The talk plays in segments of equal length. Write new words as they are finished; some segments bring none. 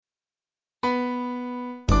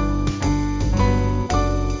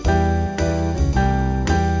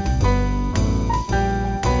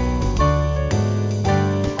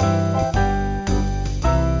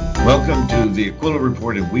Aquila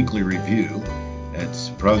Report and Weekly Review. It's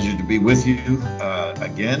a pleasure to be with you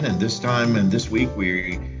again, and this time and this week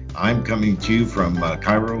I'm coming to you from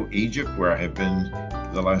Cairo, Egypt, where I have been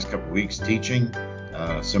the last couple of weeks teaching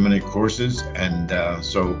seminary courses. And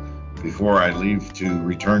so before I leave to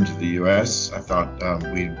return to the U.S., I thought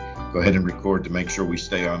we'd go ahead and record to make sure we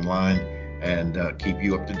stay online and keep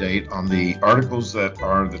you up to date on the articles that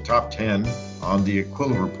are the top 10 on the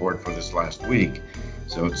Aquila Report for this last week.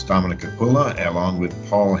 So it's Dominic Aquila along with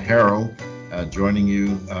Paul Harrell joining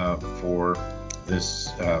you for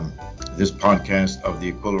this podcast of the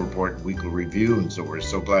Aquila Report Weekly Review. And so we're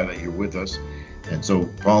so glad that you're with us. And so,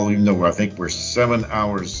 Paul, even though I think we're 7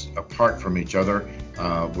 hours apart from each other,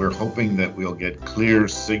 we're hoping that we'll get clear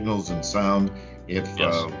signals and sound. If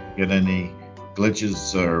get any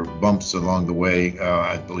glitches or bumps along the way,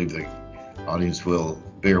 I believe the audience will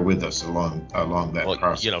bear with us along that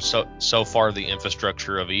process. You know, so far the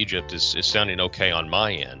infrastructure of Egypt is sounding okay on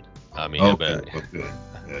my end. I mean, good.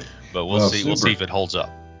 But we'll see. Super. We'll see if it holds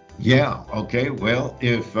up. Yeah. Okay. Well,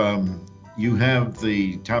 if you have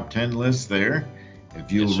the top 10 list there,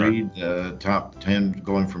 if you'll read the top 10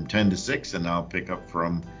 going from 10 to 6, and I'll pick up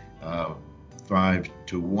from 5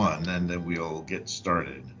 to 1, and then we'll get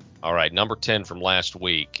started. All right, number 10 from last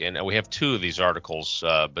week, and we have two of these articles,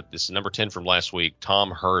 but this is number 10 from last week.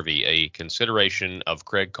 Tom Hervey, a consideration of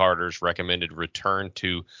Craig Carter's recommended return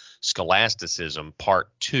to scholasticism,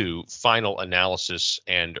 part 2, final analysis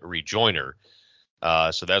and rejoiner.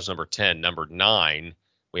 So that's number 10. Number 9,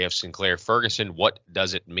 we have Sinclair Ferguson, What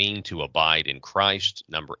Does It Mean to Abide in Christ?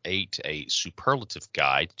 Number 8, a superlative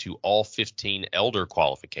guide to all 15 elder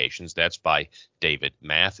qualifications. That's by David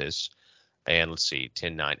Mathis. And let's see,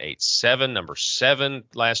 10, 9, 8, 7. Number 7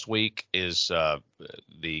 last week is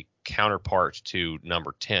the counterpart to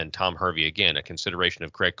number 10. Tom Hervey, again, a consideration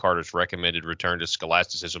of Craig Carter's recommended return to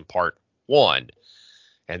scholasticism, part 1.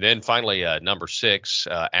 And then finally, number 6,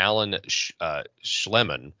 Alan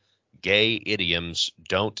Schleman, Gay Idioms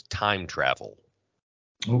Don't Time Travel.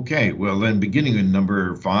 Okay, well then beginning in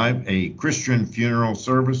number 5, a Christian funeral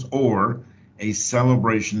service or a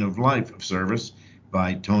celebration of life service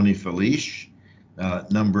by Tony Felice.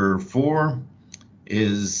 Number 4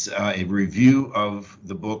 is a review of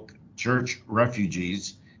the book Church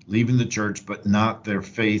Refugees, Leaving the Church But Not Their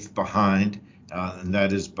Faith Behind, and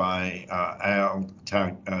that is by Al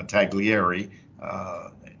Taglieri,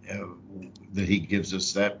 that he gives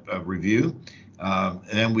us that review. And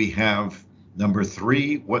then we have number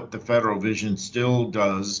 3, What the Federal Vision Still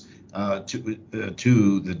Does to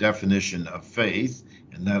the Definition of Faith,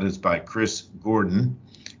 and that is by Chris Gordon.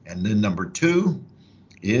 And then number 2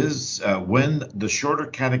 is When the Shorter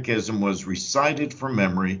Catechism Was Recited from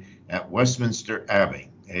Memory at Westminster Abbey,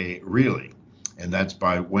 and that's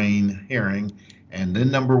by Wayne Herring. And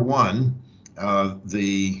then number 1,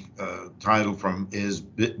 the title is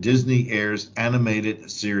Disney airs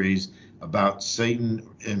animated series about Satan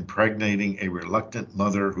impregnating a reluctant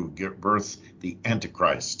mother who births the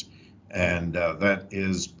Antichrist. And that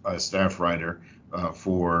is a staff writer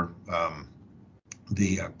for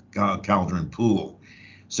the Caldron Pool.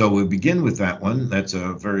 So we begin with that one. That's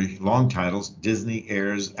a very long title. Disney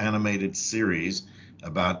airs animated series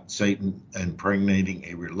about Satan impregnating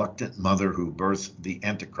a reluctant mother who births the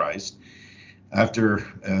Antichrist. After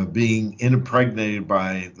being impregnated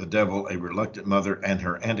by the devil, a reluctant mother and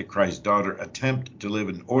her Antichrist daughter attempt to live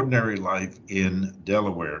an ordinary life in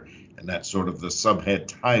Delaware. And that's sort of the subhead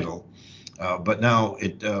title. But now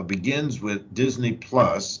it begins with Disney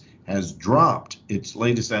Plus has dropped its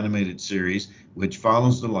latest animated series, which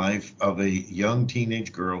follows the life of a young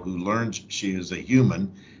teenage girl who learns she is a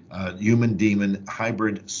human demon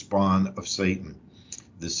hybrid spawn of Satan.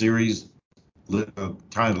 The series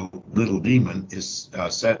titled Little Demon is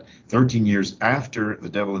set 13 years after the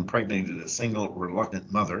devil impregnated a single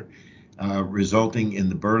reluctant mother, resulting in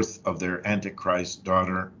the birth of their Antichrist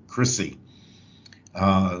daughter, Chrissy.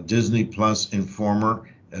 Disney Plus Informer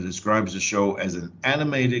describes the show as an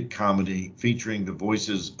animated comedy featuring the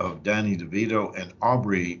voices of Danny DeVito and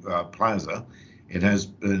Aubrey Plaza. It has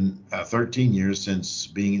been 13 years since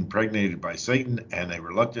being impregnated by Satan, and a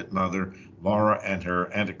reluctant mother, Laura, and her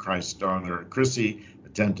Antichrist daughter, Chrissy,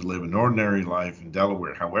 attempt to live an ordinary life in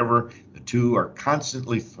Delaware. However, the two are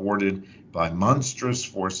constantly thwarted by monstrous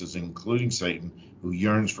forces, including Satan, who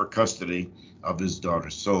yearns for custody of his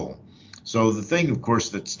daughter's soul. So the thing, of course,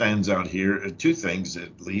 that stands out here, two things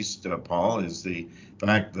at least, Paul, is the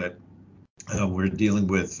fact that we're dealing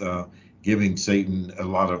with giving Satan a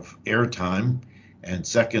lot of airtime, and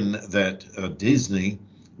second, that Disney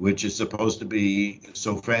which is supposed to be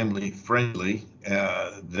so family friendly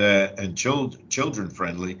and children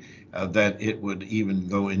friendly that it would even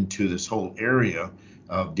go into this whole area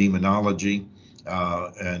of demonology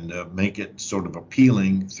and make it sort of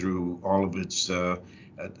appealing through all of its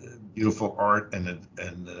beautiful art and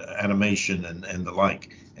animation and the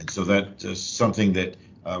like. And so that is something that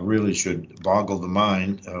really should boggle the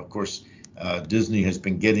mind. Of course, Disney has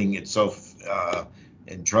been getting itself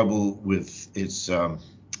in trouble with its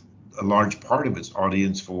a large part of its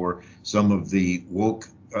audience for some of the woke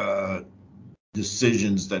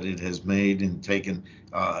decisions that it has made and taken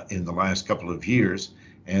in the last couple of years.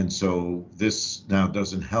 And so this now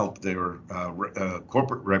doesn't help their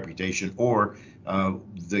corporate reputation or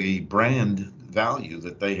the brand value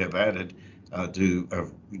that they have added to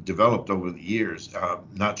have developed over the years.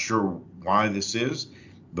 Not sure why this is,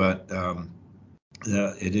 but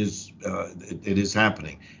it is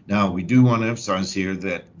happening. Now, we do want to emphasize here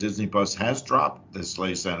that Disney Plus has dropped this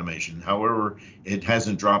latest animation. However, it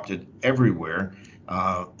hasn't dropped it everywhere.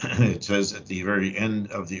 It says at the very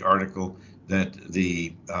end of the article that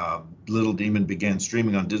the Little Demon began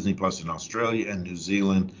streaming on Disney Plus in Australia and New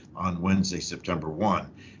Zealand on Wednesday, September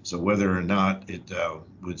 1. So whether or not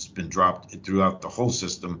it's been dropped throughout the whole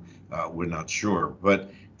system, we're not sure.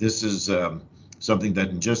 But this is something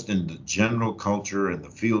that just in the general culture and the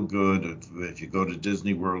feel good, if you go to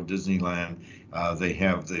Disney World, Disneyland, they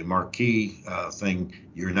have the marquee thing,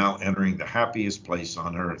 you're now entering the happiest place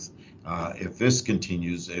on earth. If this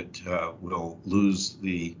continues, it will lose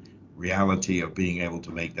the reality of being able to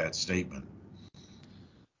make that statement.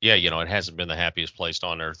 Yeah, it hasn't been the happiest place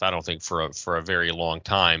on earth, I don't think, for a very long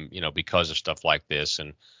time, because of stuff like this.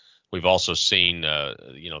 And we've also seen,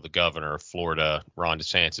 the governor of Florida, Ron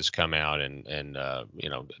DeSantis, come out and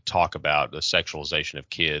talk about the sexualization of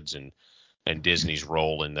kids and Disney's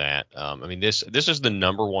role in that. This is the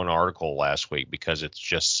number one article last week because it's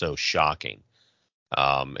just so shocking.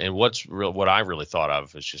 And what I really thought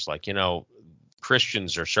of is just like,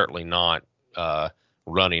 Christians are certainly not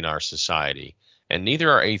running our society, and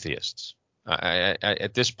neither are atheists.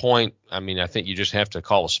 At this point, I think you just have to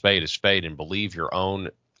call a spade and believe your own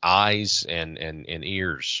eyes and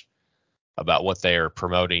ears about what they are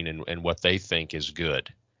promoting and what they think is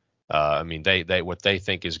good. They what they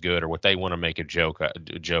think is good or what they want to make a joke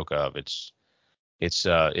of. It's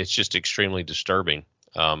just extremely disturbing.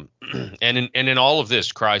 And in all of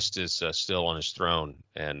this, Christ is still on his throne,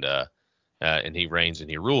 and he reigns and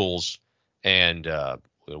he rules, and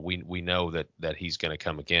we know that he's going to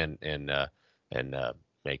come again and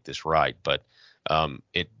make this right. But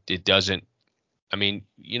it doesn't.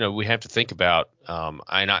 We have to think about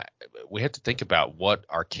we have to think about what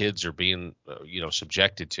our kids are being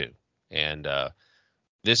subjected to, and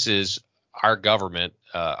this is our government,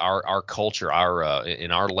 our culture,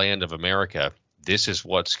 in our land of America. This is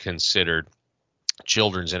what's considered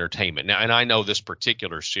children's entertainment. Now, and I know this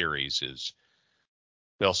particular series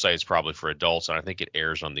they'll say it's probably for adults, and I think it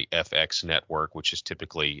airs on the FX network, which is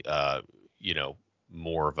typically,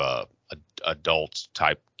 more of a adult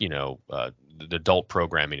type, the adult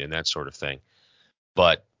programming and that sort of thing.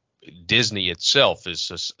 But Disney itself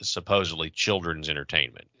is supposedly children's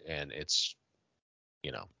entertainment, and it's,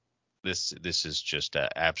 this is just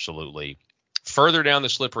absolutely further down the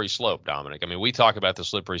slippery slope, Dominic. We talk about the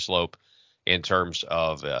slippery slope in terms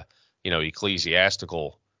of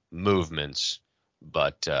ecclesiastical movements,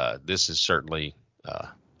 but this is certainly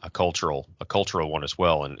a cultural one as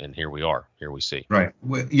well, and here we see. Right.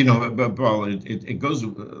 Well, but Paul, it goes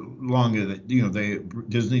along that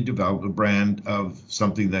Disney developed a brand of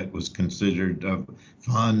something that was considered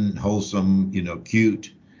fun, wholesome,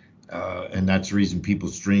 cute, and that's the reason people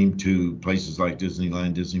stream to places like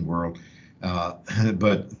Disneyland, Disney World.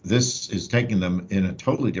 But this is taking them in a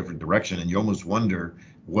totally different direction, and you almost wonder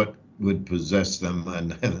what would possess them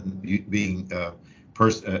and being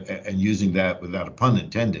and using that without a pun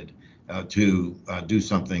intended to do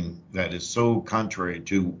something that is so contrary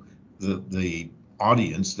to the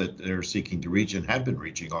audience that they're seeking to reach and have been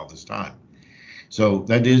reaching all this time. So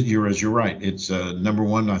that is, you're right. It's number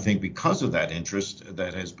one, I think, because of that interest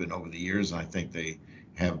that has been over the years. And I think they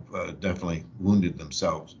have definitely wounded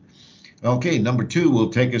themselves. Okay, number two will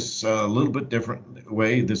take us a little bit different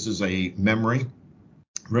way. This is a memory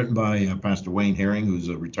written by Pastor Wayne Herring, who's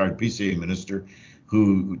a retired PCA minister,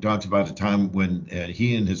 who talks about a time when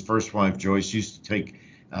he and his first wife, Joyce, used to take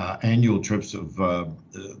annual trips of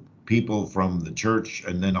people from the church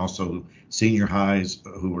and then also senior highs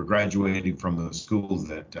who were graduating from the school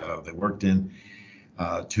that they worked in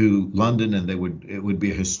to London, and it would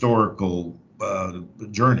be a historical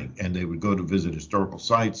journey, and they would go to visit historical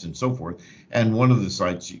sites and so forth. And one of the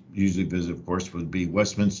sites you usually visit, of course, would be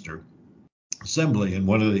Westminster Assembly and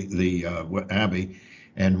one of the Abbey.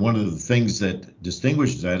 And one of the things that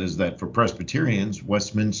distinguishes that is that for Presbyterians,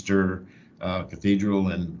 Westminster Cathedral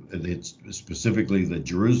and it's specifically the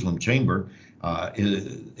Jerusalem Chamber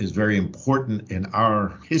is very important in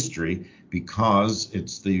our history because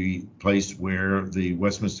it's the place where the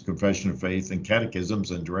Westminster Confession of Faith and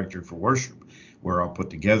Catechisms and Directory for Worship were all put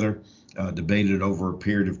together, debated over a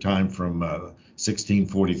period of time from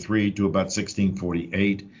 1643 to about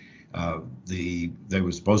 1648. There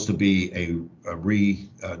was supposed to be a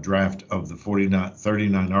redraft of the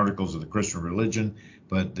 39 articles of the Christian religion,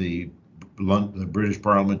 but the British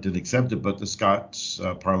Parliament didn't accept it, but the Scots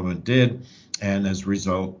Parliament did, and as a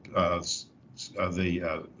result,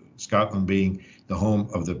 Scotland being the home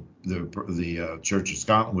of the Church of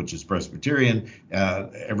Scotland, which is Presbyterian,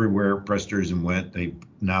 everywhere Presbyterianism went, they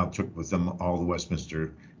now took with them all the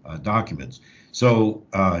Westminster documents. So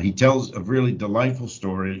he tells a really delightful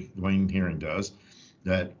story, Wayne Herring does,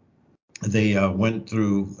 that they went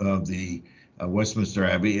through the Westminster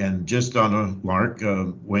Abbey, and just on a lark,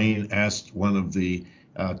 Wayne asked one of the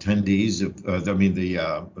attendees,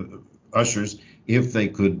 the ushers, if they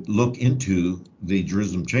could look into the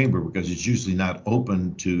Jerusalem Chamber because it's usually not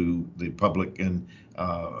open to the public and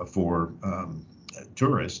for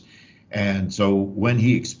tourists. And so when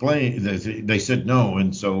he explained, they said no,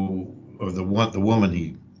 and so the woman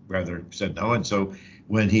he rather said no, and so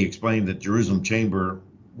when he explained that Jerusalem Chamber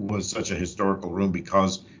was such a historical room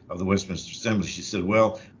because of the Westminster Assembly, she said,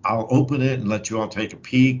 "Well, I'll open it and let you all take a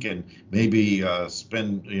peek and maybe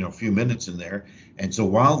spend a few minutes in there." And so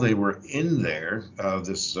while they were in there,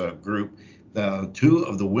 this group, two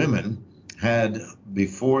of the women had,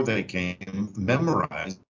 before they came,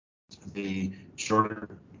 memorized the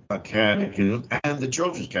shorter catechism and the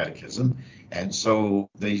children's catechism, and so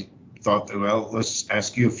they thought, well, let's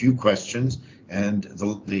ask you a few questions. And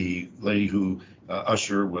the lady who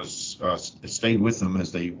usher was stayed with them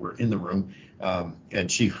as they were in the room,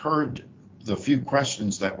 and she heard the few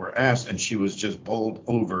questions that were asked, and she was just bowled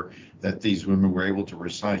over that these women were able to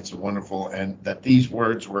recite so wonderful, and that these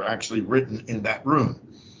words were actually written in that room.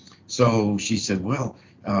 So she said, well,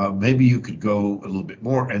 maybe you could go a little bit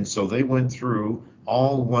more. And so they went through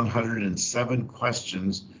all 107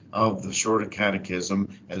 questions of the shorter catechism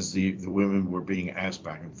as the women were being asked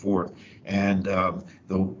back and forth. And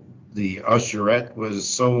the usherette was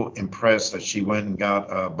so impressed that she went and got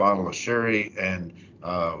a bottle of sherry and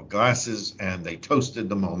glasses, and they toasted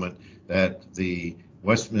the moment that the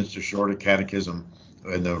Westminster Shorter Catechism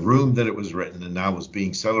in the room that it was written and now was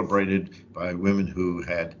being celebrated by women who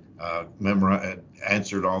had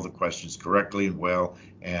answered all the questions correctly and well,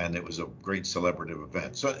 and it was a great celebrative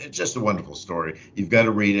event. So it's just a wonderful story. You've got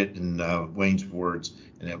to read it in Wayne's words,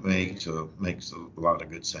 and it makes a lot of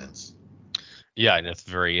good sense. Yeah, and at the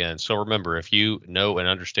very end. So remember, if you know and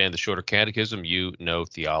understand the Shorter Catechism, you know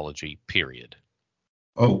theology, period.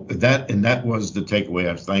 Oh, that was the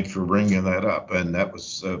takeaway. Thanks for bringing that up. And that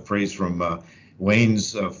was a phrase from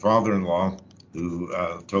Wayne's father-in-law, who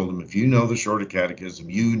told him, if you know the Shorter Catechism,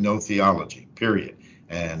 you know theology, period.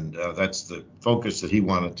 And that's the focus that he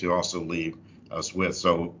wanted to also leave us with.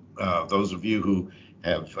 So those of you who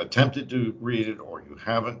have attempted to read it, or you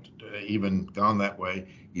haven't even gone that way,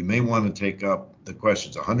 you may want to take up the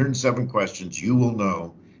questions. 107 questions, you will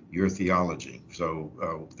know your theology.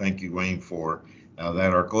 So thank you, Wayne, for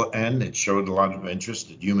that article. And it showed a lot of interest,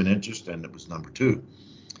 human interest, and it was number 2.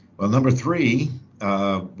 Well, number 3,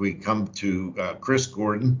 we come to Chris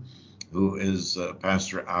Gordon, who is a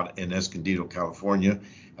pastor out in Escondido, California.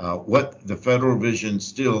 What the Federal Vision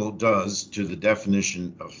still does to the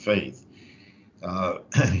definition of faith.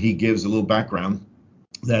 He gives a little background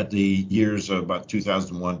that the years of about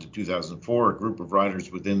 2001 to 2004, a group of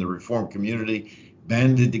writers within the Reformed community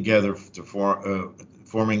banded together to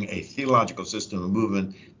forming a theological system of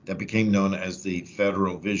movement that became known as the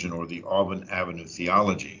Federal Vision, or the Auburn Avenue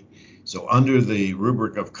Theology. So under the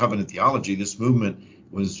rubric of covenant theology, this movement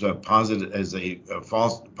was posited as a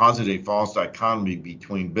false dichotomy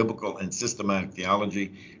between biblical and systematic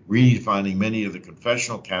theology, redefining many of the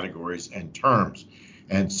confessional categories and terms.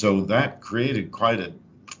 And so that created quite an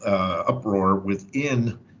uproar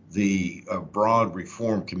within the broad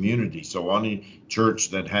Reformed community. So any church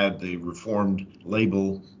that had the Reformed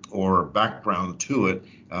label or background to it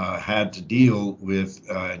had to deal with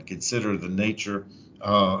and consider the nature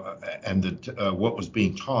and what was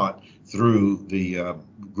being taught through the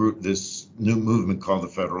this new movement called the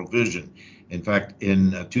Federal Vision. In fact,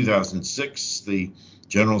 in 2006, the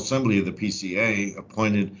General Assembly of the PCA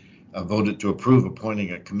appointed voted to approve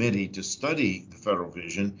appointing a committee to study the federal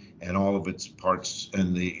vision and all of its parts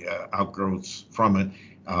and the outgrowths from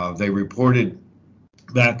it. They reported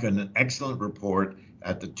back an excellent report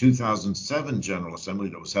at the 2007 General Assembly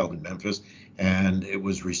that was held in Memphis, and it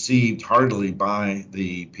was received heartily by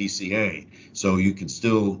the PCA. So you can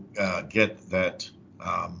still get that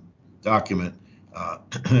document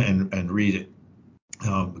and read it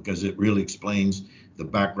because it really explains the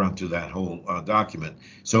background to that whole document.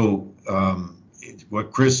 So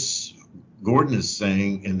what Chris Gordon is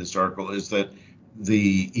saying in this article is that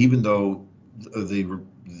even though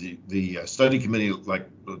the study committee, like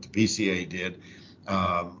what the PCA did,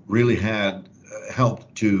 really had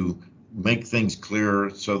helped to make things clearer,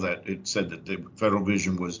 so that it said that the federal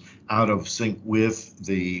vision was out of sync with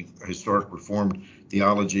the historic Reformed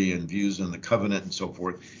theology and views in the covenant and so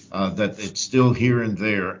forth, that it's still here and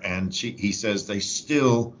there. And he says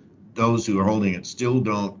those who are holding it still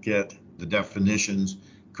don't get the definitions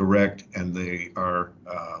correct, and they are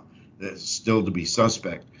still to be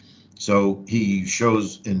suspect. So he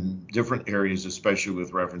shows in different areas, especially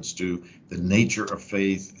with reference to the nature of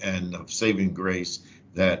faith and of saving grace,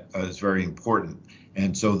 that is very important.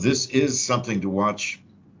 And so this is something to watch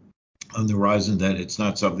on the horizon, that it's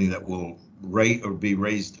not something that will be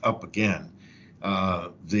raised up again.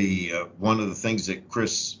 One of the things that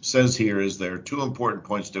Chris says here is there are two important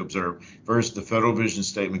points to observe. First, the federal vision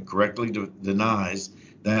statement correctly denies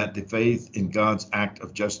that the faith in God's act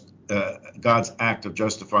of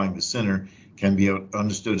justifying the sinner can be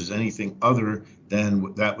understood as anything other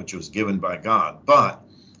than that which was given by God. But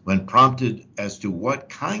when prompted as to what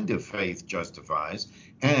kind of faith justifies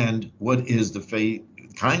and what is the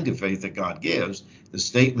kind of faith that God gives, the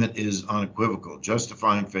statement is unequivocal.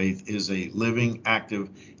 Justifying faith is a living, active,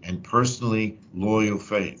 and personally loyal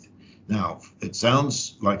faith. Now, it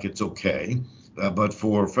sounds like it's okay, but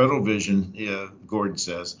for federal vision, Gordon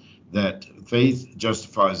says that faith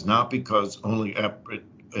justifies not because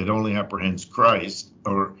it only apprehends Christ,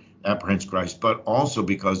 but also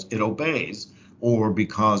because it obeys, or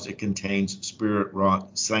because it contains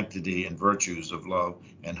spirit-wrought sanctity and virtues of love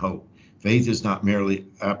and hope. Faith is not merely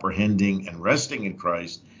apprehending and resting in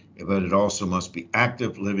Christ, but it also must be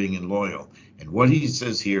active, living, and loyal. And what he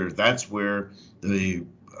says here, that's where the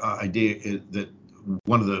idea is that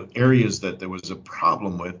one of the areas that there was a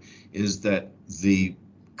problem with is that the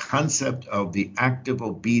concept of the active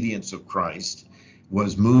obedience of Christ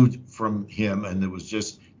was moved from him, and it was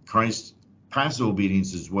just Christ's passive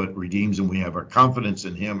obedience is what redeems, and we have our confidence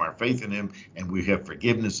in him, our faith in him, and we have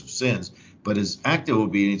forgiveness of sins. But his active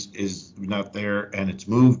obedience is not there, and it's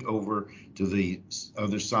moved over to the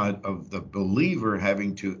other side of the believer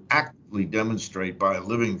having to actively demonstrate by a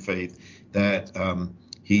living faith that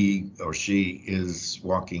he or she is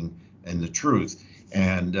walking in the truth,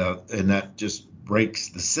 and that just breaks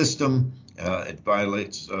the system. It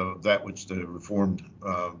violates that which the Reformed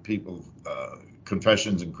people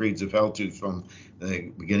confessions and creeds have held to from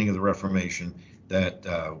the beginning of the Reformation, that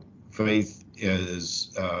faith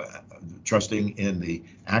is trusting in the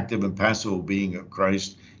active and passive being of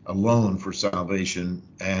Christ alone for salvation,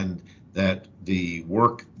 and that the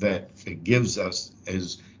work that it gives us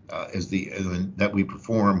that we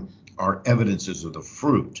perform are evidences of the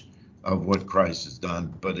fruit of what Christ has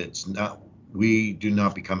done, but it's not. We do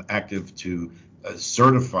not become active to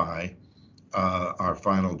certify our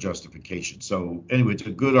final justification. So anyway, it's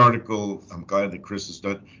a good article. I'm glad that Chris has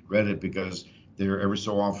read it, because there every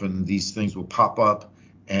so often these things will pop up,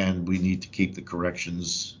 and we need to keep the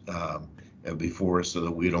corrections before us so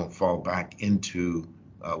that we don't fall back into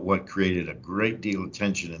what created a great deal of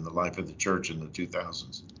tension in the life of the church in the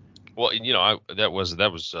 2000s. Well, that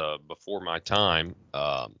was before my time,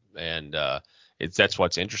 and that's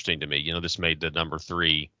what's interesting to me. This made the number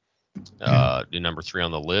three on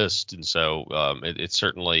the list, and so it's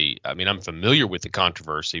certainly. I mean, I'm familiar with the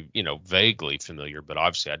controversy, vaguely familiar, but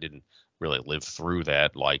obviously I didn't really live through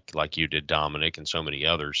that like you did, Dominic, and so many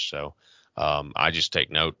others. So I just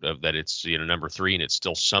take note of that. It's number three, and it's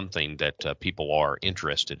still something that people are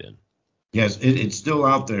interested in. Yes, it's still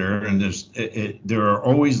out there, and there are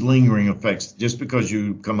always lingering effects. Just because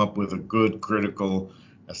you come up with a good critical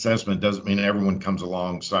assessment doesn't mean everyone comes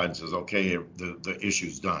alongside and says, okay, the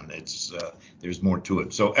issue's done. There's more to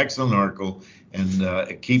it. So excellent article, and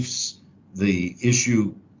it keeps the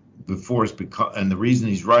issue before us, and the reason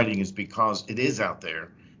he's writing is because it is out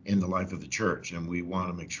there in the life of the church, and we want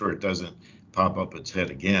to make sure it doesn't pop up its head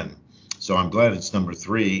again. So I'm glad it's number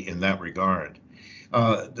three in that regard.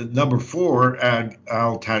 The number four,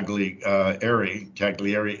 Al Taglieri.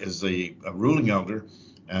 Taglieri is a ruling elder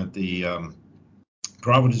at the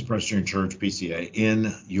Providence Presbyterian Church, PCA,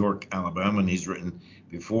 in York, Alabama, and he's written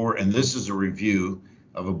before. And this is a review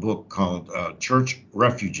of a book called Church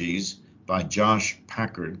Refugees by Josh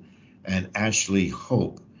Packard and Ashley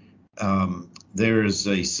Hope. There is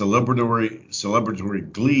a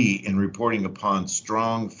celebratory glee in reporting upon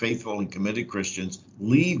strong, faithful, and committed Christians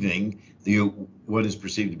leaving what is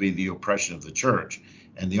perceived to be the oppression of the church.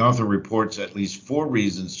 And the author reports at least 4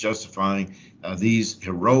 reasons justifying these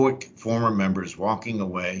heroic former members walking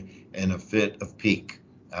away in a fit of pique.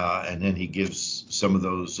 And then he gives some of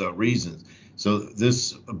those reasons. So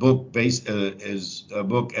this book is a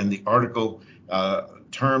book, and the article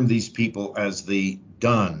termed these people as the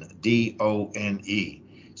Done, D-O-N-E.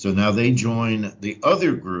 So now they join the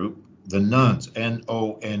other group, the Nones,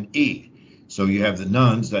 N-O-N-E. So you have the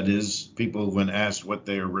Nones, that is, people when asked what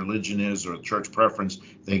their religion is or church preference,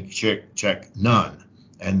 they check none.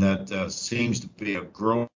 And that seems to be a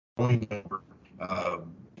growing number,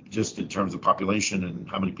 just in terms of population and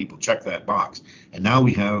how many people check that box. And now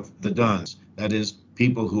we have the Dones, that is,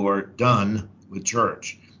 people who are done with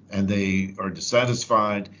church and they are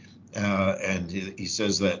dissatisfied. And he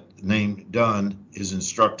says that name done is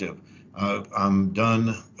instructive. I'm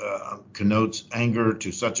done connotes anger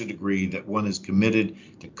to such a degree that one is committed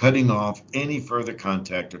to cutting off any further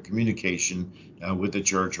contact or communication with the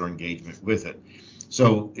church or engagement with it.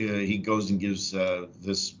 So he goes and gives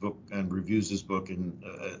this book and reviews this book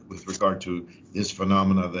with regard to this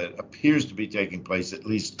phenomena that appears to be taking place, at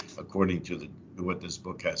least according to what this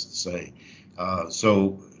book has to say.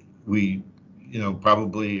 So we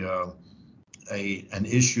probably an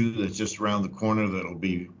issue that's just around the corner that'll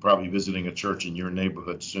be probably visiting a church in your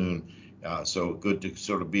neighborhood soon. So good to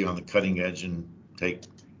sort of be on the cutting edge and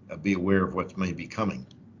be aware of what may be coming.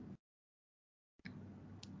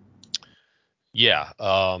 Yeah.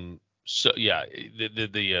 So yeah,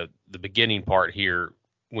 the beginning part here,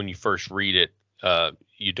 when you first read it,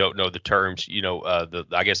 you don't know the terms.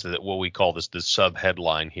 I guess what we call the sub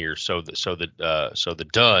headline here. So the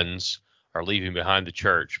Duns are leaving behind the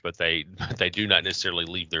church, but they do not necessarily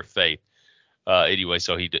leave their faith. Anyway,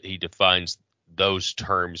 so he defines those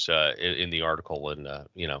terms in the article, and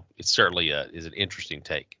it certainly is an interesting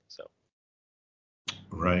take. So.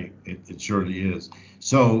 Right, it surely is.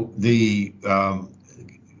 So with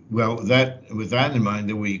that in mind,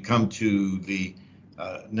 then we come to the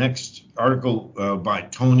next article by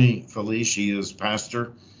Tony Felice. He is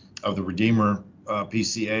pastor of the Redeemer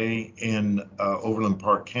PCA in Overland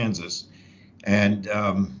Park, Kansas. And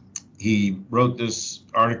he wrote this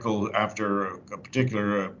article after a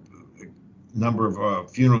particular number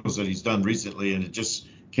of funerals that he's done recently, and it just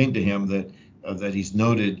came to him that he's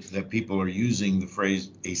noted that people are using the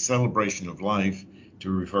phrase "a celebration of life"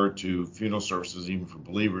 to refer to funeral services, even for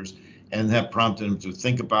believers, and that prompted him to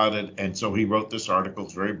think about it. And so he wrote this article.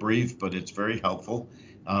 It's very brief, but it's very helpful.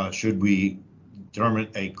 Should we determine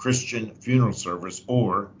a Christian funeral service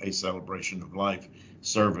or a celebration of life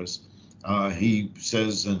service? He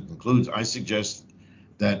says and concludes, I suggest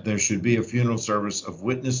that there should be a funeral service of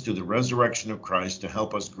witness to the resurrection of Christ to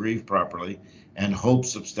help us grieve properly and hope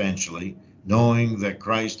substantially, knowing that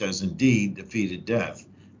Christ has indeed defeated death.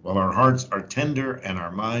 While our hearts are tender and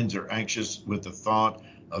our minds are anxious with the thought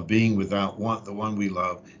of being without the one we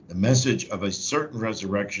love, the message of a certain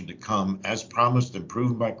resurrection to come, as promised and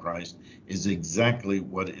proven by Christ, is exactly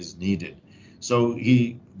what is needed. So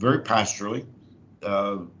he very pastorally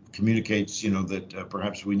communicates, that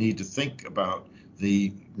perhaps we need to think about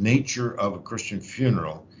the nature of a Christian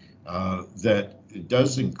funeral, that it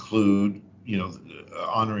does include,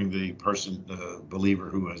 honoring the person, the believer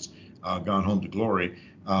who has gone home to glory,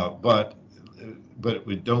 but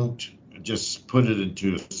we don't just put it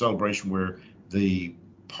into a celebration where the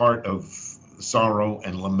part of sorrow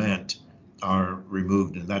and lament are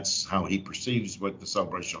removed, and that's how he perceives what the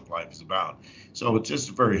celebration of life is about. So it's just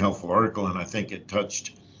a very helpful article, and I think it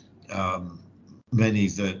touched many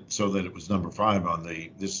so that it was number 5 on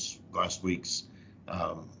this last week's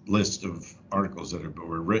list of articles that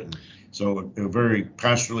were written. So a very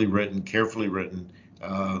pastorally written, carefully written,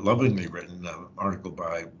 lovingly written article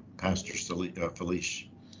by Pastor Felice.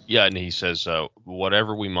 Yeah, and he says,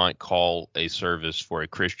 whatever we might call a service for a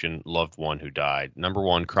Christian loved one who died, number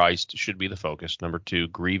 1, Christ should be the focus. Number 2,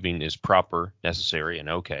 grieving is proper, necessary, and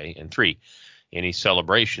okay. And 3, any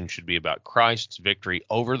celebration should be about Christ's victory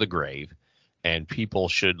over the grave, and people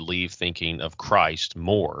should leave thinking of Christ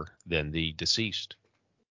more than the deceased.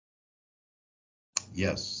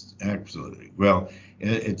 Yes, absolutely. Well,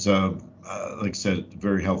 it's like I said, a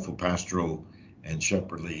very helpful pastoral and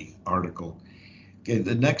shepherdly article. Okay,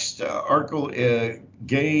 the next article,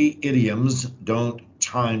 Gay Idioms Don't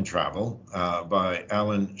Time Travel by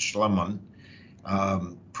Alan Schleman.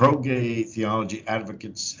 Pro-gay theology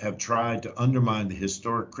advocates have tried to undermine the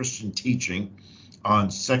historic Christian teaching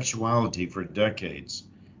on sexuality for decades.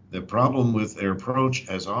 The problem with their approach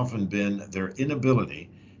has often been their inability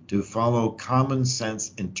to follow common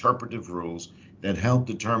sense interpretive rules that help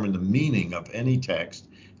determine the meaning of any text,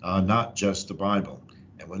 not just the Bible.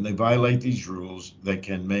 And when they violate these rules, they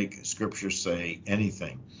can make Scripture say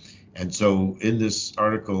anything. And so in this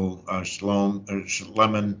article,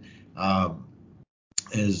 Schleman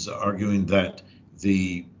is arguing that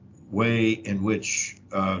the way in which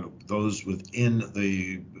those within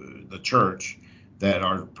the church that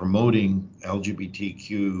are promoting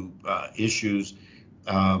LGBTQ issues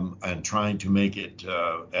and trying to make it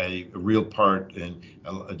a real part and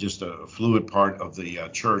just a fluid part of the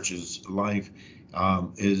church's life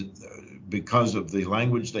is because of the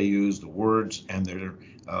language they use, the words, and their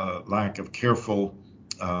lack of careful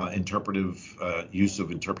interpretive use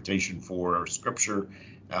of interpretation for Scripture,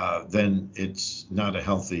 then it's not a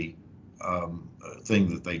healthy thing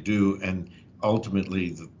that they do. And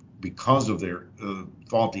ultimately, because of their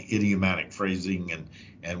faulty idiomatic phrasing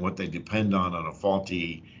and what they depend on a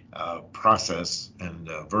faulty process and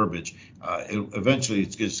verbiage, eventually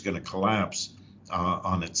it's just going to collapse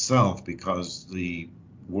on itself because the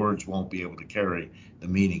words won't be able to carry the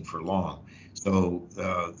meaning for long. So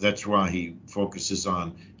that's why he focuses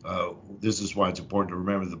on this is why it's important to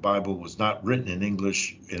remember the Bible was not written in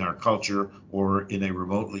English in our culture or in a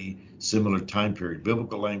remotely similar time period.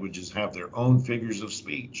 Biblical languages have their own figures of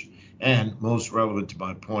speech. And most relevant to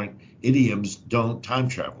my point, idioms don't time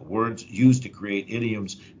travel. Words used to create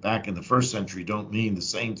idioms back in the first century don't mean the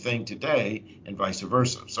same thing today, and vice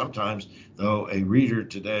versa. Sometimes, though, a reader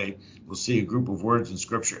today will see a group of words in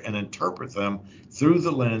Scripture and interpret them through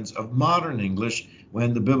the lens of modern English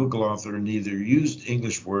when the biblical author neither used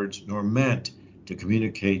English words nor meant to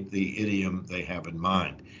communicate the idiom they have in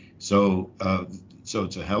mind. So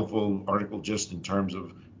it's a helpful article just in terms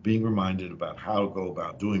of being reminded about how to go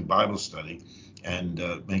about doing Bible study and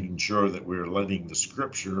making sure that we're letting the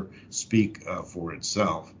Scripture speak for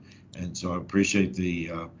itself. And so I appreciate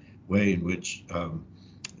the way in which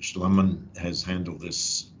Schleman has handled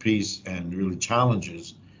this piece and really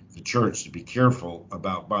challenges the church to be careful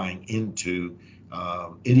about buying into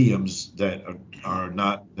idioms that are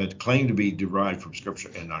not, that claim to be derived from Scripture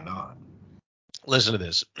and are not. Listen to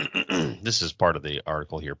this. This is part of the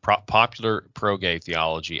article here. Popular pro-gay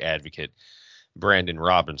theology advocate Brandon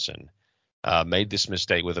Robinson made this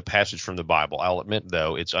mistake with a passage from the Bible. I'll admit,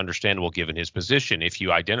 though, it's understandable given his position. If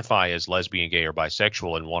you identify as lesbian, gay, or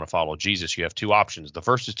bisexual and want to follow Jesus, you have two options. The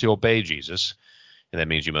first is to obey Jesus, and that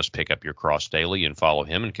means you must pick up your cross daily and follow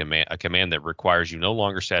him, and a command that requires you no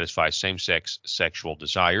longer satisfy same-sex sexual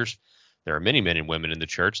desires. There are many men and women in the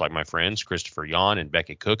church, like my friends Christopher Yon and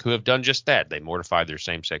Becky Cook, who have done just that. They mortify their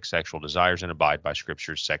same-sex sexual desires and abide by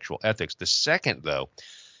Scripture's sexual ethics. The second, though,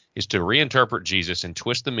 is to reinterpret Jesus and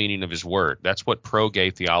twist the meaning of his word. That's what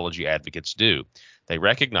pro-gay theology advocates do. They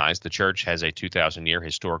recognize the church has a 2,000-year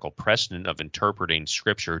historical precedent of interpreting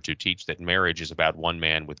Scripture to teach that marriage is about one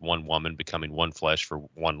man with one woman becoming one flesh for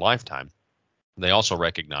one lifetime. They also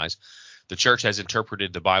recognize the church has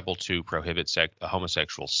interpreted the Bible to prohibit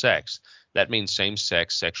homosexual sex. That means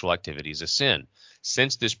same-sex sexual activity is a sin.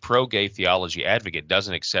 Since this pro-gay theology advocate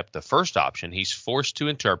doesn't accept the first option, he's forced to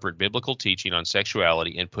interpret biblical teaching on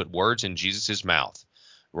sexuality and put words in Jesus' mouth.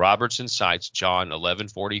 Robertson cites John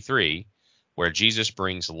 11:43, where Jesus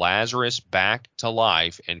brings Lazarus back to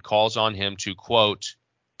life and calls on him to, quote,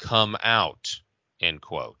 come out, end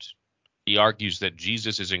quote. He argues that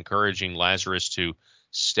Jesus is encouraging Lazarus to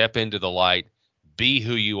step into the light, be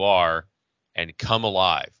who you are, and come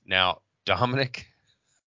alive. Now, Dominic,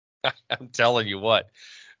 I'm telling you what,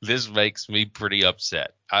 this makes me pretty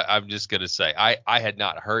upset. I'm just going to say, I had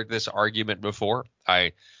not heard this argument before.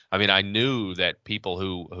 I mean, I knew that people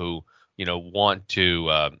who want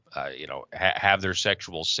to, have their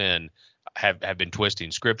sexual sin have been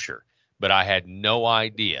twisting Scripture, but I had no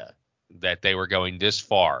idea that they were going this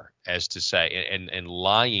far as to say and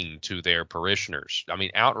lying to their parishioners. I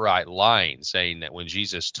mean, outright lying, saying that when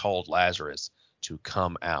Jesus told Lazarus to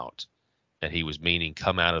come out, that he was meaning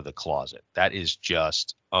come out of the closet. That is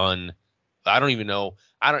just I don't even know.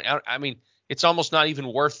 I mean, it's almost not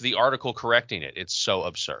even worth the article correcting it. It's so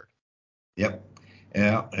absurd. Yep.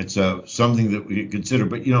 Yeah, it's something that we consider.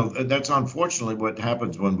 But, that's unfortunately what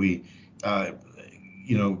happens when we, have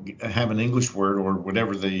an English word or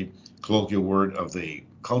whatever the colloquial word of the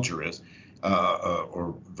culture is,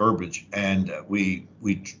 or verbiage, and we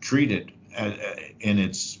treat it in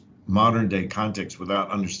its modern day context without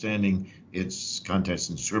understanding its context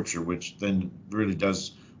in Scripture, which then really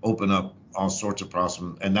does open up all sorts of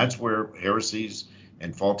problems, and that's where heresies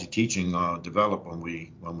and faulty teaching develop when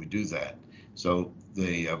we do that. So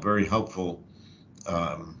the very helpful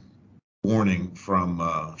warning from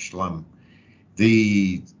Shlem.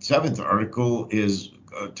 The seventh article is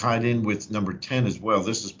tied in with number 10 as well.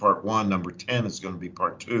 This is part one. Number 10 is going to be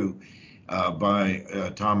part two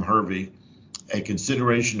by Tom Hervey, a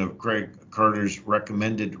consideration of Craig Carter's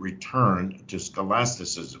recommended return to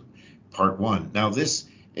scholasticism, part one. Now, this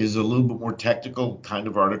is a little bit more technical kind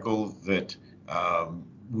of article that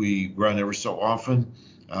we run ever so often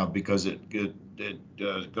because that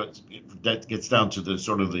gets down to the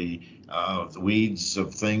sort of the weeds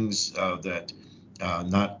of things that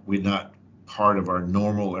we're not part of our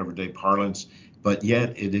normal everyday parlance, but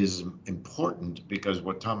yet it is important because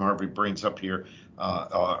what Tom Hervey brings up here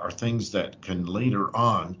are things that can later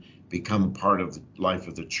on become part of the life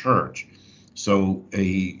of the church. So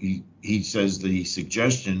he says the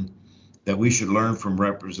suggestion that we should learn from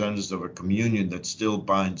representatives of a communion that still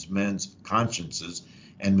binds men's consciences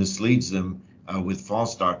and misleads them with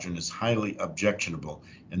false doctrine is highly objectionable.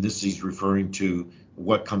 And this he's referring to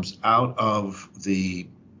what comes out of the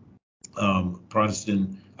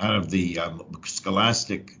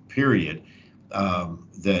scholastic period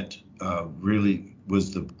that really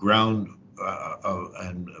was the ground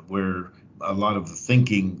and where a lot of the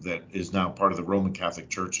thinking that is now part of the Roman Catholic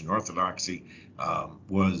Church and Orthodoxy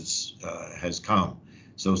has come.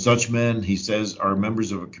 So such men, he says, are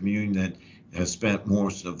members of a communion that has spent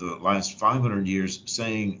most of the last 500 years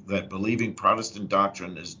saying that believing Protestant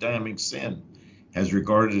doctrine is damning sin, has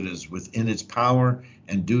regarded it as within its power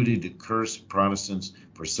and duty to curse Protestants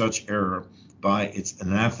for such error by its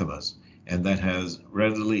anathemas, and that has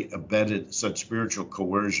readily abetted such spiritual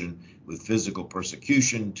coercion with physical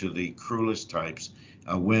persecution to the cruelest types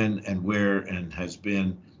when and where and has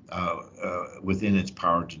been within its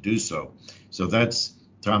power to do so. So that's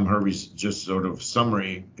Tom Hervey's just sort of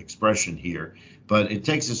summary expression here, but it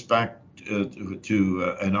takes us back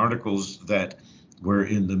to an articles that were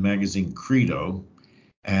in the magazine Credo,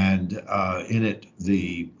 and in it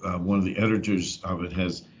the one of the editors of it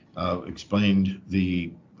has explained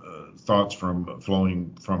the thoughts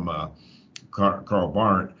flowing from Karl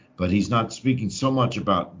Barth, but he's not speaking so much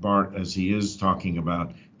about Barth as he is talking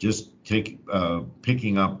about just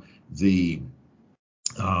picking up the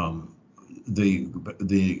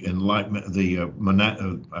enlightenment,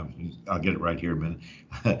 I'll get it right here in a minute,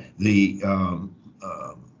 the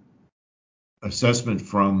assessment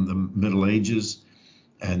from the Middle Ages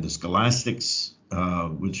and the scholastics,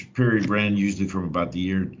 which period ran usually from about the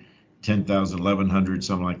year 10,000, 1100,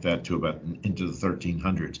 something like that, to about into the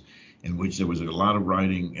 1300s, in which there was a lot of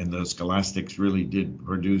writing, and the scholastics really did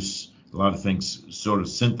produce a lot of things, sort of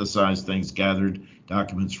synthesized things, gathered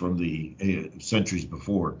documents from the centuries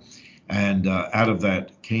before. And out of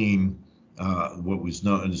that came what is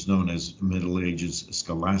known as Middle Ages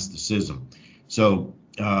scholasticism. So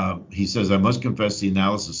he says, I must confess the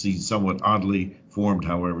analysis seems somewhat oddly formed.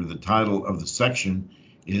 However, the title of the section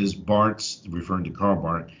is Barth's, referring to Karl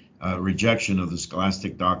Barth, rejection of the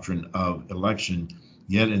scholastic doctrine of election.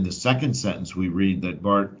 Yet in the second sentence, we read that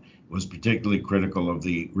Barth was particularly critical of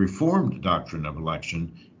the Reformed doctrine of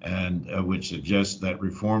election, and which suggests that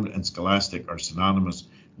Reformed and scholastic are synonymous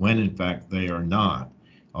when in fact they are not.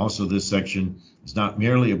 Also, this section is not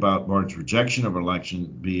merely about Barth's rejection of election,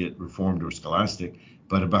 be it Reformed or scholastic,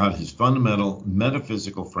 but about his fundamental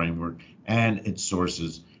metaphysical framework and its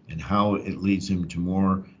sources, and how it leads him to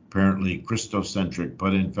more apparently Christocentric,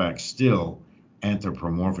 but in fact still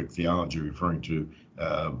anthropomorphic theology, referring to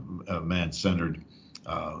man-centered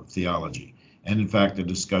theology, and in fact a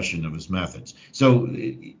discussion of his methods. So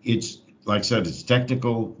it's, like I said, it's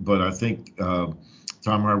technical, but I think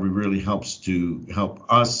Tom Hervey really helps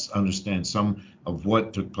us understand some of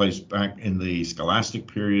what took place back in the scholastic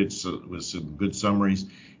period, so with some good summaries,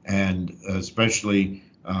 and especially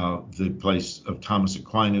the place of Thomas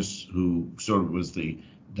Aquinas, who sort of was the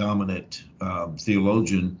dominant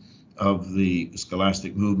theologian of the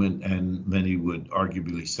scholastic movement, and many would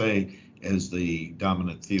arguably say as the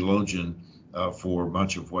dominant theologian for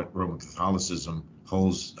much of what Roman Catholicism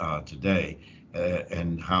holds today,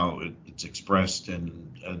 and how it's expressed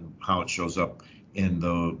and how it shows up in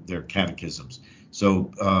their catechisms.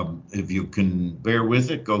 So if you can bear with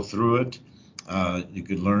it, go through it, you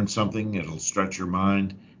could learn something. It'll stretch your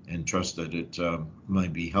mind, and trust that it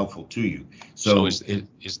might be helpful to you. So is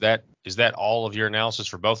that all of your analysis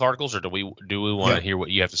for both articles, or do we want to hear what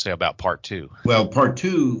you have to say about part two? Well, part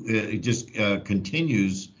two it just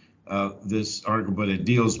continues this article, but it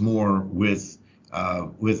deals more with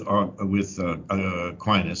with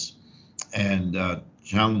Aquinas, and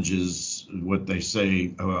challenges what they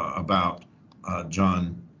say about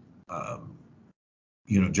John.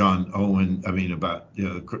 John Owen. I mean, about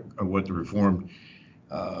what the Reformed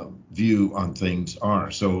view on things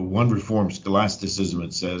are. So one Reformed scholasticism,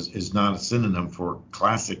 it says, is not a synonym for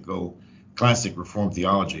classic Reformed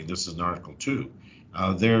theology. This is in Article 2.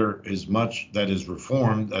 There is much that is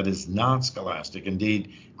Reformed that is not scholastic.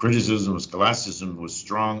 Indeed, criticism of scholasticism was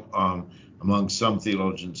strong among some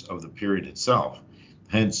theologians of the period itself.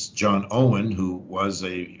 Hence, John Owen, who was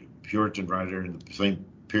a Puritan writer in the same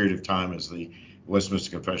period of time as the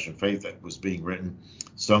Westminster Confession of Faith that was being written,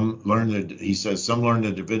 he says some learned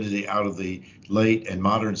the divinity out of the late and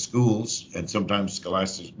modern schools, and sometimes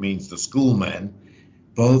scholastic means the schoolmen,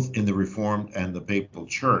 both in the Reformed and the Papal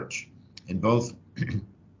Church. In both,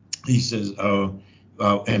 he says,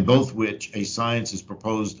 and both which a science is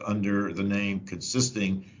proposed under the name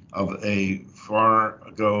consisting of a far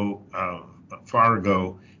ago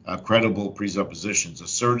credible presuppositions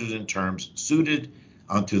asserted in terms suited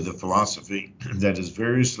unto the philosophy that is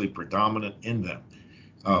variously predominant in them.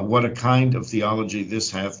 What a kind of theology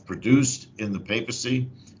this hath produced in the papacy,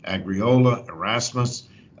 Agriola, Erasmus,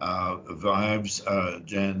 Vives,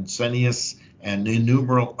 Jansenius, and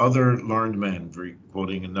innumerable other learned men,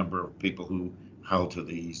 quoting a number of people who held to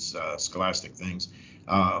these scholastic things,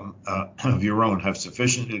 of your own, have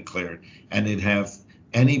sufficiently declared, and it hath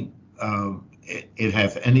any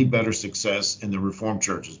better success in the Reformed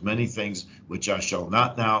churches, many things which I shall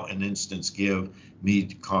not now in instance give me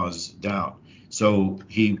to cause doubt. So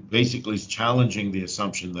he basically is challenging the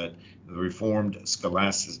assumption that the Reformed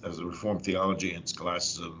Reformed theology and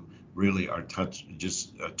scholasticism really are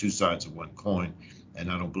just two sides of one coin, and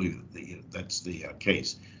I don't believe that's the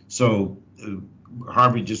case. So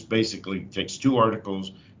Harvey just basically takes two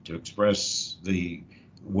articles to express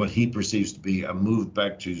what he perceives to be a move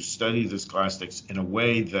back to study the scholastics in a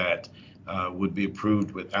way that would be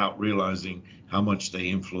approved without realizing how much they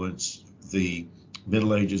influence the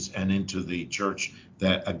Middle Ages and into the church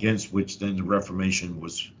that against which then the Reformation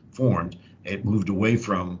was formed. It moved away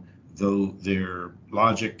from their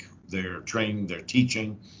logic, their training, their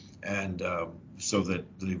teaching, and so that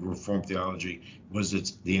the Reformed theology was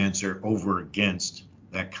the answer over against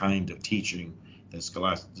that kind of teaching that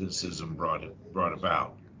scholasticism brought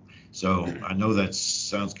about. So I know that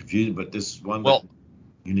sounds confusing, but this is one that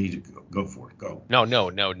you need to go for it. Go.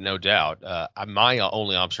 No doubt. My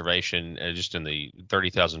only observation, just in the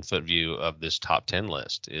 30,000 foot view of this top 10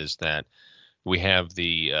 list, is that we have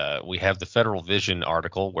the Federal Vision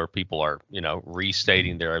article where people are,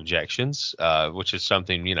 restating their objections, which is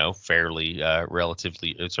something, fairly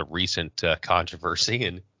relatively, it's a recent controversy,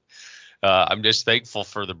 and I'm just thankful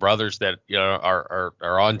for the brothers that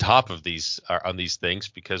are on top of these on these things,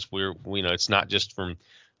 because it's not just from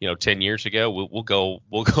 10 years ago. We'll go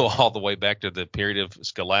all the way back to the period of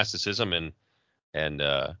scholasticism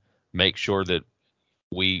and make sure that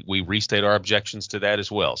we restate our objections to that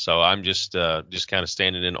as well. So I'm just kind of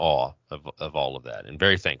standing in awe of all of that, and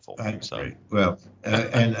very thankful. That's great. Well,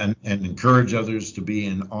 and encourage others to be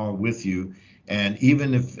in awe with you. And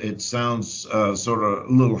even if it sounds sort of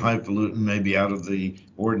a little highfalutin, maybe out of the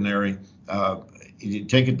ordinary, you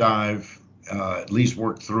take a dive, at least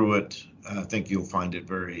work through it. I think you'll find it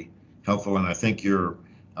very helpful. And I think your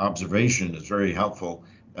observation is very helpful,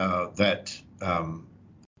 that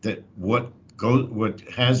what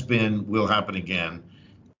has been will happen again,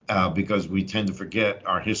 because we tend to forget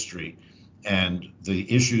our history, and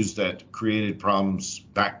the issues that created problems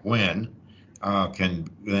back when can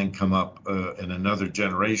then come up in another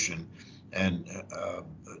generation, and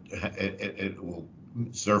it will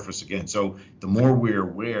surface again. So the more we're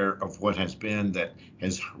aware of what has been that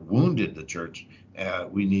has wounded the church,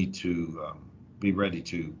 we need to be ready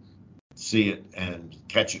to see it and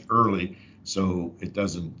catch it early, so it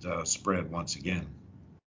doesn't spread once again.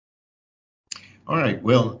 All right,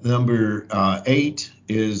 well, number 8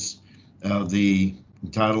 is the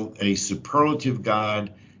entitled A Superlative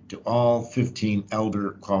Guide to All 15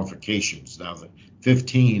 Elder Qualifications. Now, the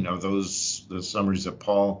 15 are the summaries that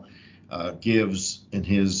Paul gives in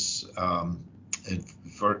his in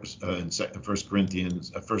First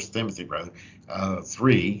Timothy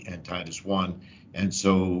 3 and Titus 1, and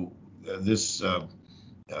so this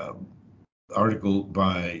article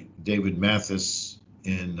by David Mathis,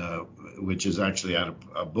 which is actually out of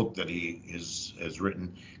a book that he has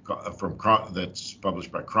written that's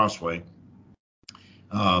published by Crossway,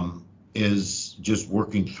 is just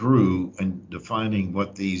working through and defining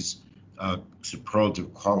what these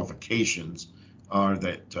superlative qualifications are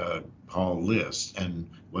that Paul lists and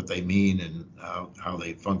what they mean and how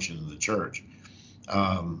they function in the church.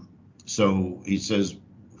 So he says,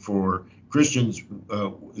 for Christians,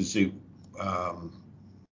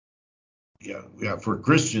 for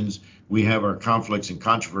Christians, we have our conflicts and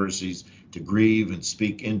controversies to grieve and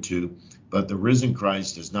speak into, but the risen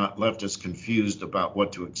Christ has not left us confused about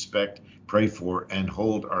what to expect, pray for, and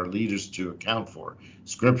hold our leaders to account for.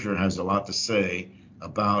 Scripture has a lot to say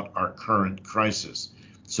about our current crisis.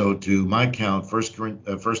 So to my count, 1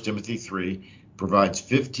 Timothy 3 provides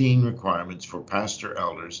 15 requirements for pastor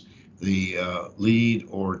elders, the lead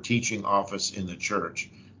or teaching office in the church.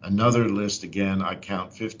 Another list, again, I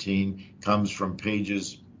count 15, comes from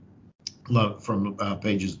pages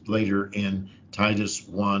later in Titus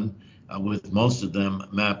 1, with most of them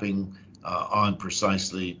mapping on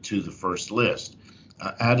precisely to the first list.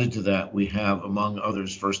 Added to that, we have, among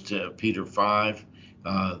others, 1 Peter 5,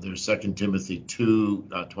 there's 2 Timothy 2,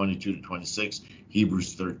 22 to 26,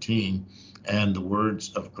 Hebrews 13, and the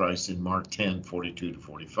words of Christ in Mark 10, 42 to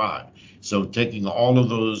 45. So taking all of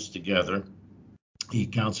those together, he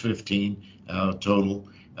counts 15 total,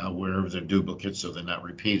 wherever they're duplicates, so they're not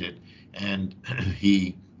repeated, and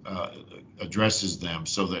he addresses them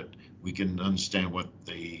so that we can understand what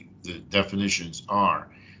the definitions are.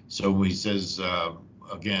 So he says,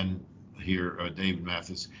 again here, David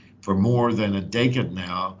Mathis, for more than a decade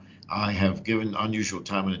now, I have given unusual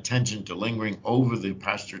time and attention to lingering over the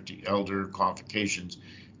pastor to elder qualifications.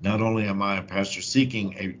 Not only am I a pastor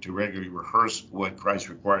seeking to regularly rehearse what Christ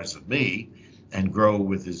requires of me and grow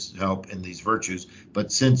with his help in these virtues,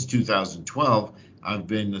 but since 2012, I've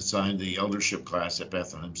been assigned the eldership class at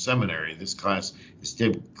Bethlehem Seminary. This class is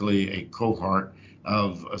typically a cohort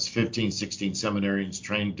of 15, 16 seminarians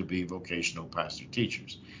trained to be vocational pastor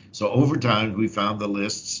teachers. So over time, we found the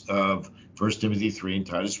lists of 1 Timothy 3 and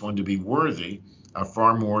Titus 1 to be worthy of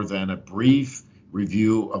far more than a brief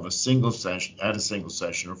review of a single session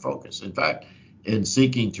or focus. In fact, in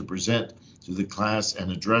seeking to present to the class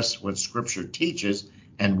and address what Scripture teaches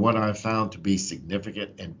and what I found to be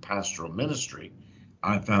significant in pastoral ministry,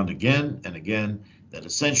 I found again and again that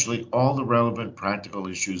essentially all the relevant practical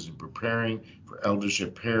issues in preparing for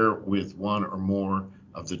eldership pair with one or more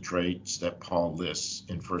of the traits that Paul lists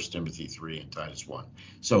in 1 Timothy 3 and Titus 1.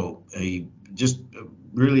 So just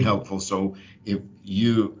really helpful. So if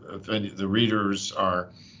any of the readers are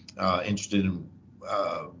interested in,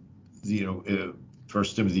 1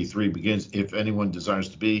 Timothy 3 begins, if anyone desires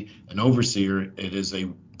to be an overseer, it is a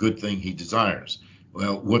good thing he desires.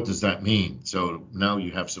 Well, what does that mean? So now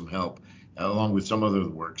you have some help, along with some other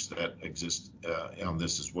works that exist on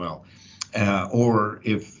this as well. Or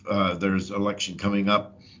if there's election coming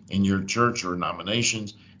up in your church or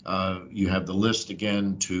nominations, you have the list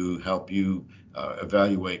again to help you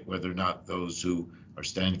evaluate whether or not those who are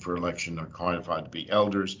standing for election are qualified to be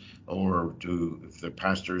elders, or if the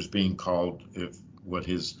pastor is being called, what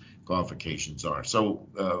his qualifications are. So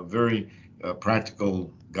very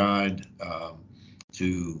practical guide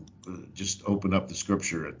to just open up the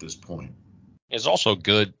Scripture at this point. It's also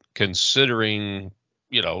good considering,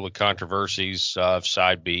 the controversies of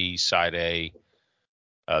side B, side A,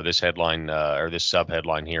 this headline or this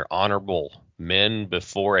subheadline here, honorable men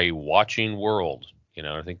before a watching world.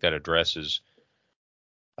 I think that addresses,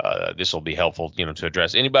 this will be helpful, to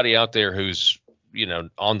address anybody out there who's,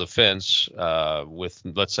 on the fence with,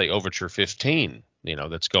 let's say, Overture 15,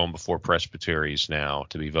 that's going before presbyteries now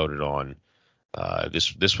to be voted on.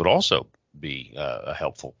 This would also be a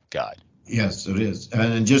helpful guide. Yes, it is.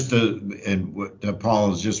 And and what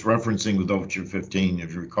Paul is just referencing with Overture 15,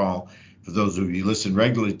 if you recall, for those of you who listen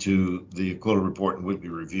regularly to the Quoted Report and Whitby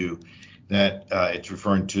Review, that it's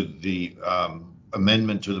referring to the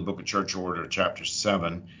amendment to the Book of Church Order, Chapter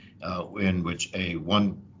 7, in which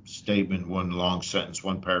one statement, one long sentence,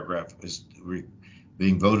 one paragraph is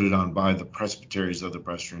being voted on by the presbyteries of the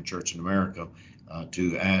Presbyterian Church in America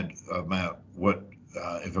to add what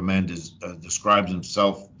if a man describes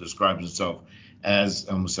himself as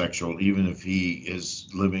homosexual, even if he is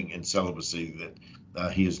living in celibacy,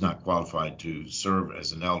 that he is not qualified to serve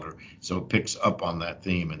as an elder. So it picks up on that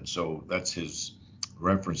theme, and so that's his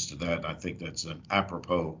reference to that. I think that's an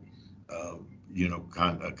apropos,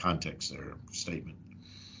 context there, statement.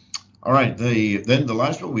 All right, then the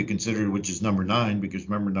last one we considered, which is number 9, because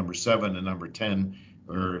remember number 7 and number 10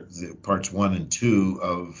 are the parts 1 and 2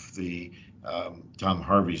 of the Tom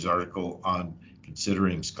Harvey's article on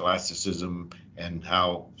considering scholasticism and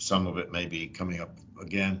how some of it may be coming up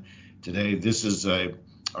again today. This is an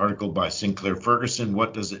article by Sinclair Ferguson.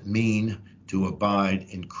 What does it mean to abide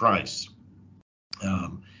in Christ?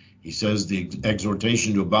 He says the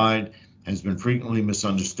exhortation to abide has been frequently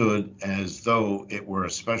misunderstood as though it were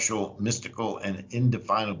a special, mystical, and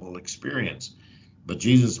indefinable experience. But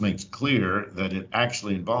Jesus makes clear that it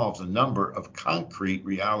actually involves a number of concrete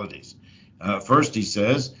realities. First, he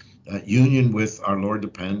says, union with our Lord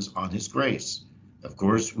depends on his grace. Of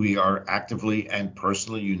course, we are actively and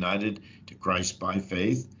personally united to Christ by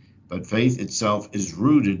faith, but faith itself is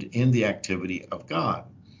rooted in the activity of God.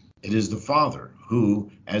 It is the Father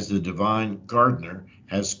who, as the divine gardener,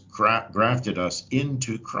 has grafted us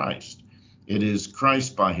into Christ. It is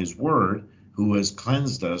Christ by his word who has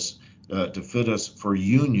cleansed us to fit us for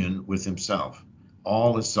union with himself.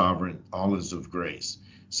 All is sovereign, all is of grace.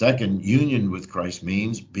 Second, union with Christ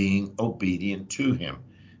means being obedient to him.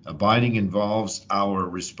 Abiding involves our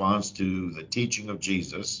response to the teaching of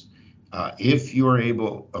Jesus. If you are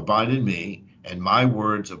able, abide in me, and my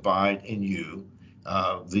words abide in you.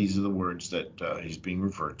 These are the words that he's being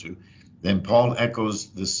referred to. Then Paul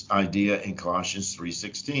echoes this idea in Colossians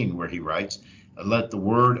 3:16, where he writes, "Let the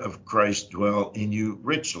word of Christ dwell in you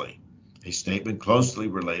richly," a statement closely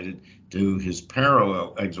related to his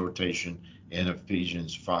parallel exhortation in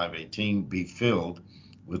Ephesians 5:18, "Be filled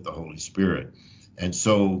with the Holy Spirit." And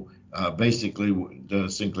so basically,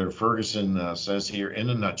 Sinclair Ferguson says here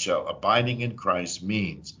in a nutshell, abiding in Christ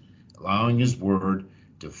means allowing his word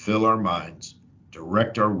to fill our minds,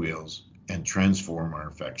 direct our wills, and transform our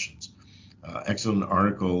affections. Excellent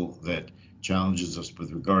article that challenges us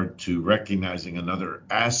with regard to recognizing another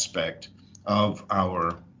aspect of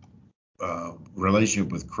our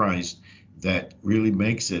relationship with Christ that really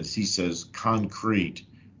makes it, he says, concrete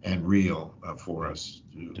and real for us.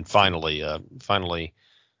 And finally,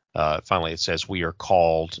 it says we are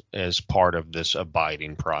called as part of this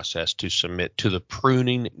abiding process to submit to the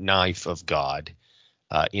pruning knife of God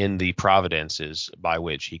in the providences by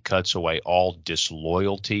which he cuts away all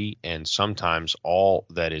disloyalty and sometimes all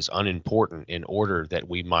that is unimportant in order that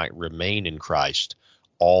we might remain in Christ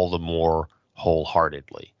all the more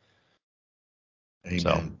wholeheartedly. Amen.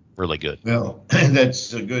 So, really good. Well,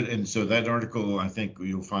 that's good. And so that article, I think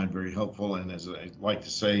you'll find very helpful. And as I like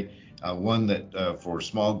to say, one that for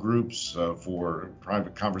small groups, for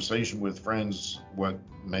private conversation with friends, what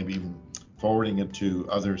maybe even forwarding it to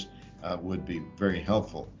others would be very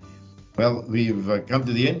helpful. Well, we've come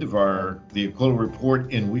to the end of the Aquila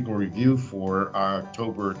Report in Weekly Review for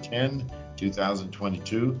October 10,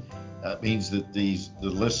 2022. That means that the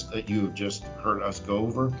list that you have just heard us go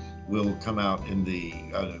over will come out in the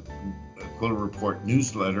Aquila Report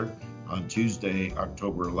newsletter on Tuesday,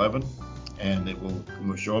 October 11, and it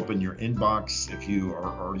will show up in your inbox if you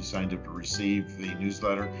are already signed up to receive the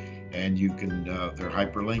newsletter. And you can, they're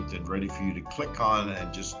hyperlinked and ready for you to click on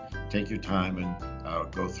and just take your time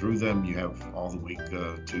and go through them. You have all the week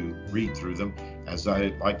to read through them. As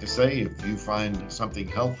I like to say, if you find something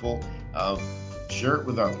helpful, share it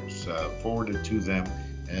with others, forward it to them,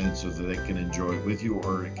 and so that they can enjoy it with you,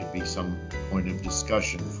 or it could be some point of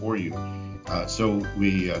discussion for you. So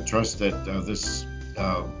we trust that this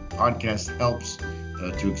podcast helps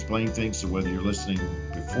to explain things. So whether you're listening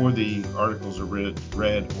before the articles are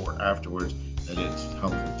read or afterwards, that it's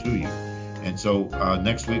helpful to you. And so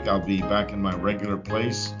next week I'll be back in my regular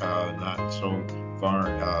place, not so far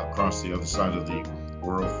across the other side of the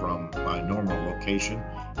world from my normal location.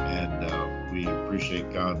 And we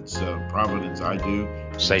appreciate God's providence. I do.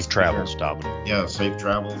 Safe travels, Dominic. Yeah, safe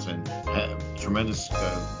travels, and tremendous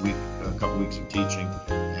couple weeks of teaching.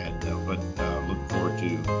 And but look forward to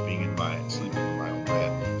being sleeping in my own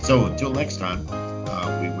bed. So until next time,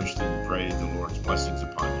 we wish the